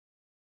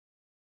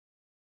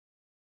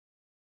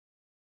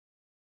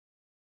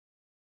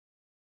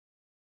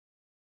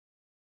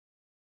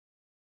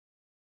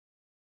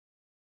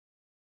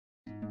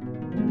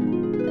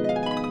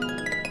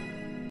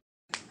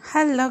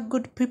Hello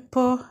good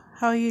people,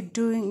 how are you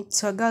doing?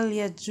 It's your girl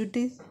here,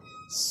 Judith.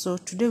 So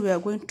today we are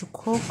going to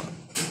cook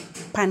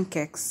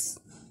pancakes.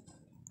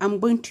 I'm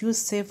going to use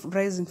safe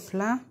rising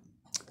flour,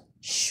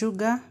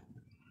 sugar,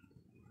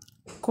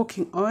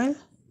 cooking oil,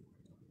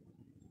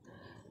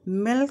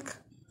 milk,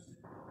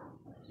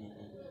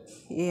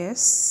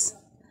 yes,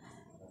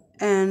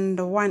 and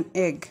 1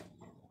 egg.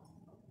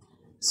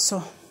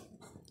 So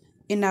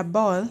in a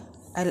bowl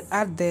I'll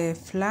add the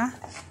flour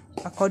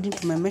according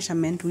to my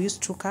measurement. We use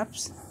 2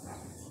 cups,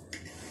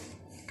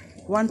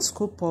 1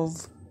 scoop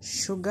of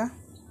sugar.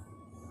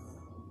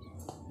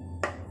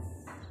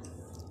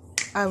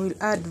 I will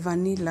add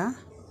vanilla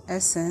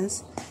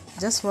essence,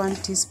 just 1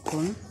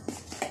 teaspoon,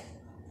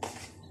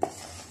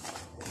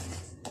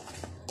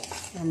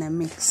 and I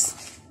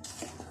mix.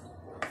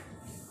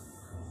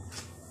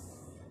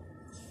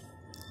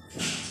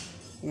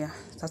 Yeah,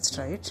 that's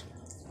right.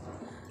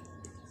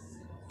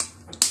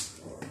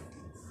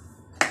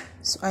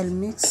 So I'll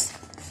mix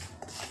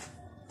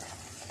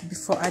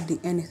before adding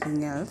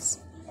anything else.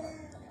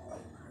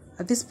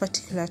 At this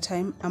particular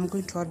time, I'm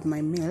going to add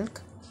my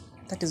milk.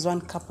 That is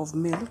 1 cup of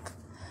milk.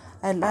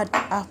 I'll add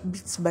half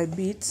bits by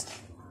bits.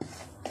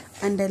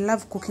 And I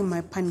love cooking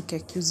my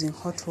pancake using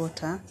hot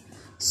water.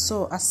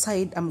 So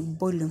aside, I'm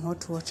boiling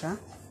hot water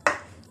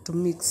to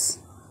mix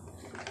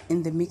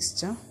in the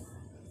mixture.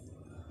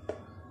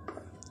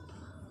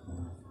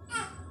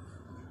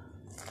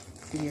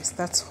 Yes,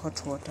 that's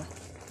hot water.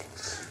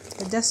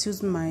 I just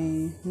use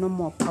my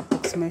normal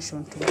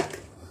approximation to it.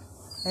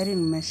 I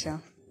didn't measure.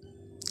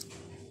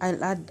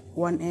 I'll add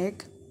 1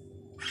 egg.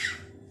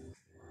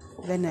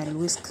 Then I'll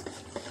whisk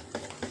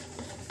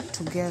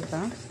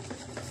together.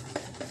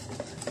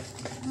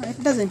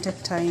 It doesn't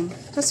take time,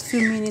 just a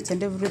few minutes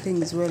and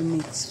everything is well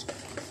mixed.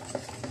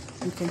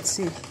 You can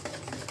see,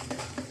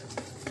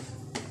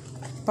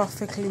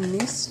 perfectly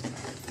mixed.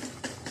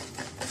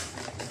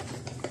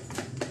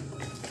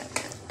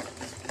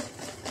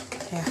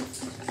 Yeah.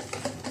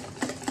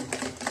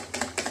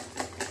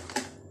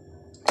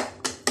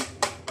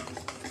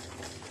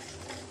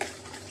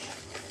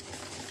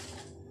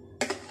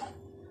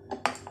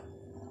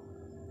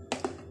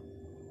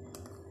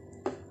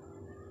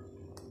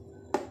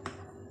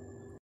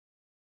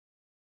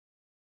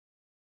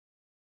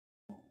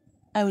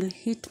 I will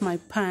heat my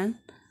pan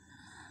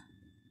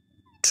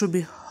to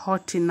be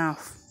hot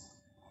enough.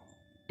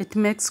 It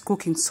makes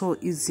cooking so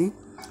easy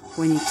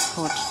when it's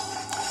hot.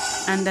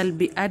 And I'll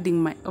be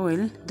adding my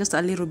oil, just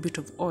a little bit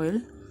of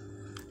oil,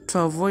 to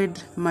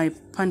avoid my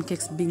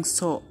pancakes being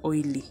so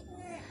oily.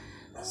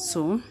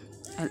 So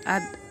I'll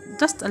add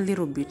just a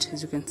little bit,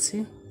 as you can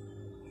see.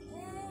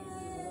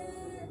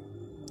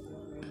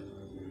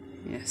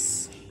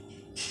 Yes.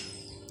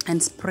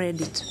 And spread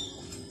it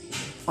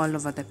all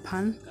over the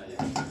pan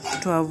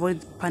to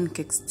avoid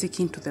pancakes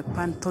sticking to the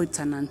pan, though it's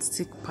a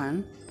non-stick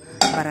pan.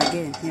 But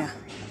again, yeah,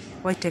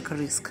 why take a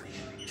risk?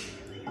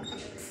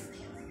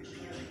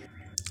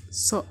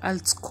 So I'll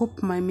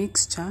scoop my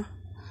mixture,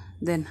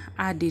 then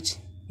add it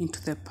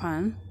into the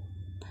pan.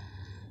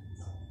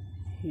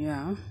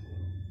 Yeah,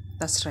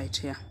 that's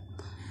right, yeah.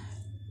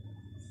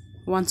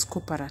 1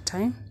 scoop at a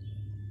time.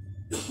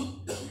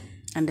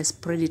 And I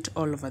spread it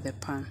all over the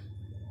pan.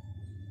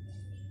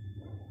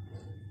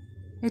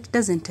 It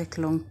doesn't take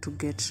long to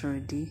get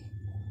ready.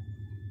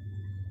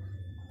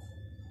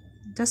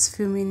 Just a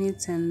few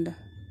minutes and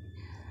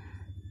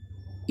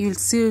you'll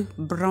see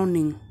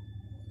browning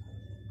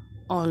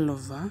all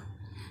over.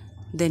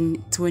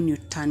 Then it's when you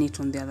turn it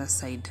on the other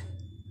side.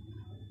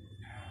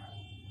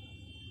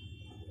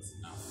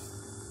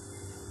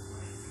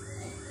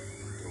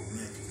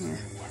 Yeah.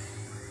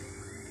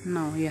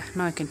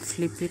 Now I can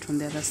flip it on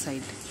the other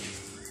side.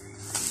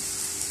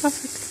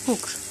 Perfectly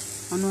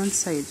cooked on one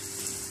side.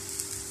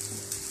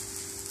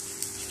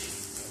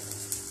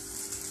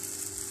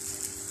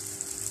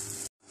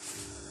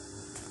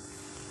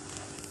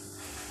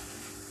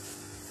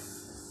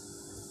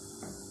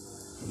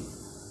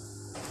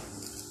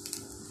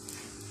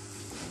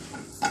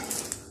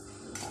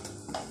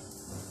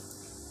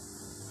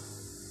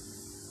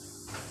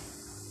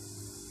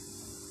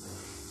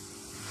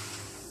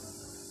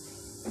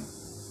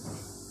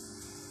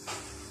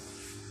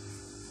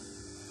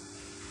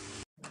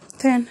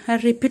 Then I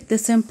repeat the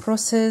same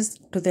process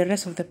to the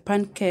rest of the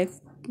pancake.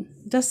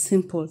 Just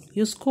simple.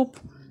 You scoop,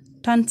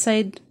 turn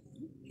side,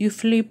 you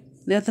flip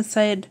the other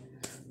side,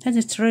 and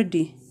it's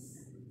ready.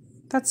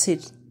 That's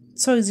it.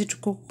 So easy to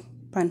cook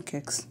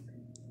pancakes,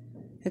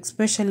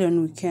 especially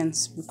on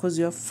weekends because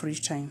you have free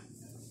time.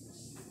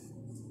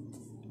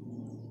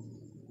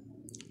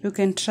 You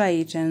can try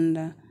it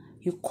and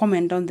you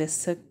comment down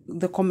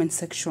the comment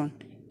section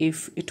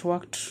if it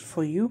worked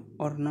for you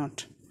or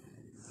not.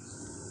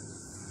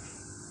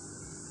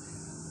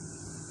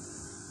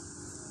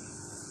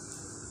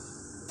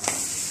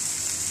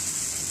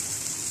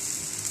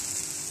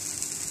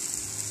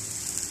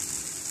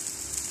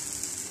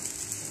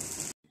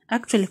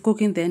 Actually,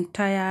 cooking the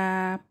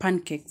entire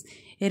pancakes,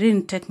 it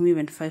didn't take me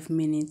even 5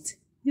 minutes.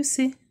 You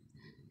see,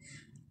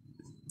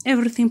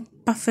 everything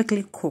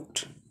perfectly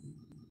cooked.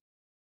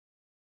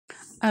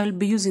 I will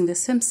be using the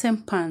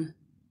same pan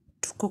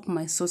to cook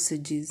my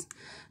sausages.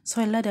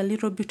 So I'll add a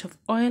little bit of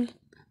oil.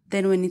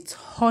 Then when it's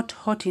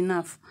hot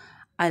enough,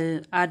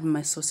 I'll add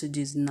my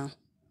sausages now.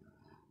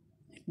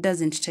 It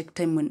doesn't take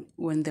time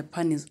when the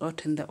pan is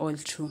hot and the oil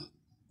too.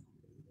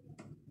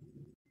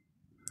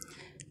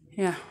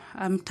 Yeah,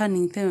 I'm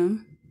turning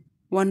them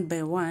one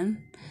by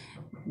one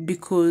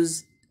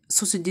because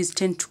sausages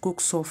tend to cook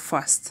so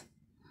fast.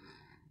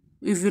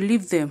 If you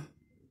leave them,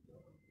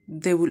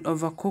 they will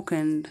overcook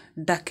and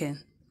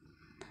darken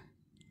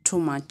too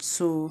much.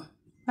 So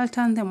I'll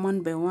turn them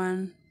one by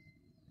one.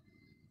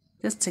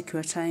 Just take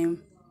your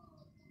time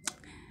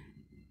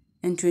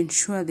and to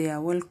ensure they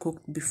are well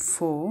cooked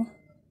before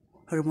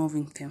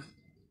removing them.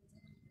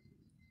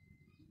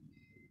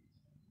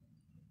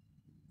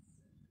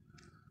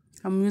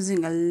 I'm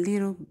using a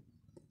little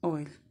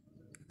oil.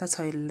 That's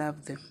how I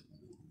love them.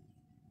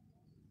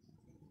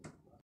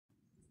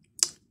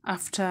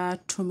 After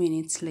 2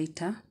 minutes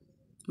later,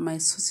 my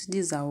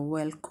sausages are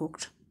well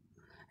cooked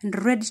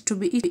and ready to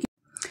be eaten.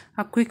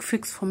 A quick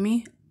fix for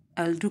me,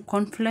 I'll do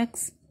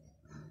cornflakes.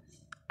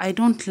 I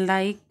don't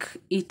like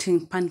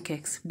eating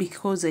pancakes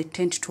because I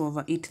tend to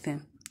overeat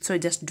them. So I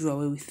just do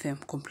away with them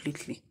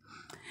completely.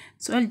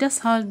 So I'll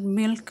just add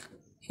milk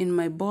in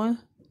my bowl.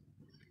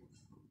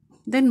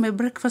 Then my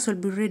breakfast will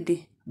be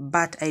ready.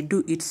 But I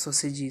do eat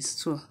sausages.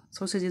 So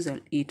sausages I'll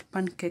eat.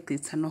 Pancakes,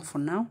 it's enough for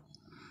now.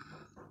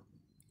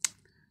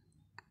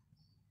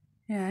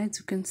 Yeah, as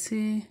you can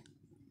see,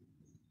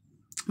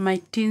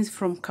 my teens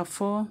from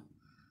Carrefour,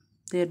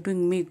 they are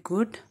doing me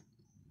good.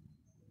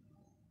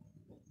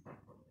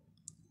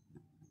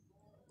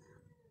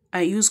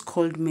 I use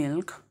cold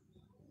milk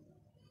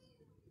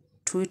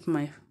to eat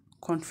my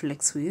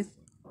cornflakes with,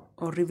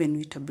 or even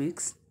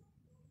Weetabix.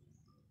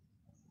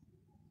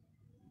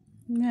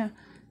 Yeah,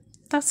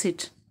 that's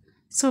it.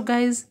 So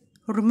guys,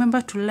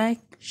 remember to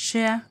like,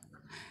 share,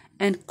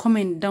 and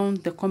comment down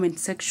the comment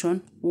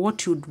section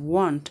what you'd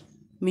want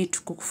me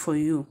to cook for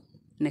you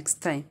next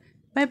time.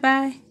 Bye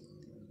bye.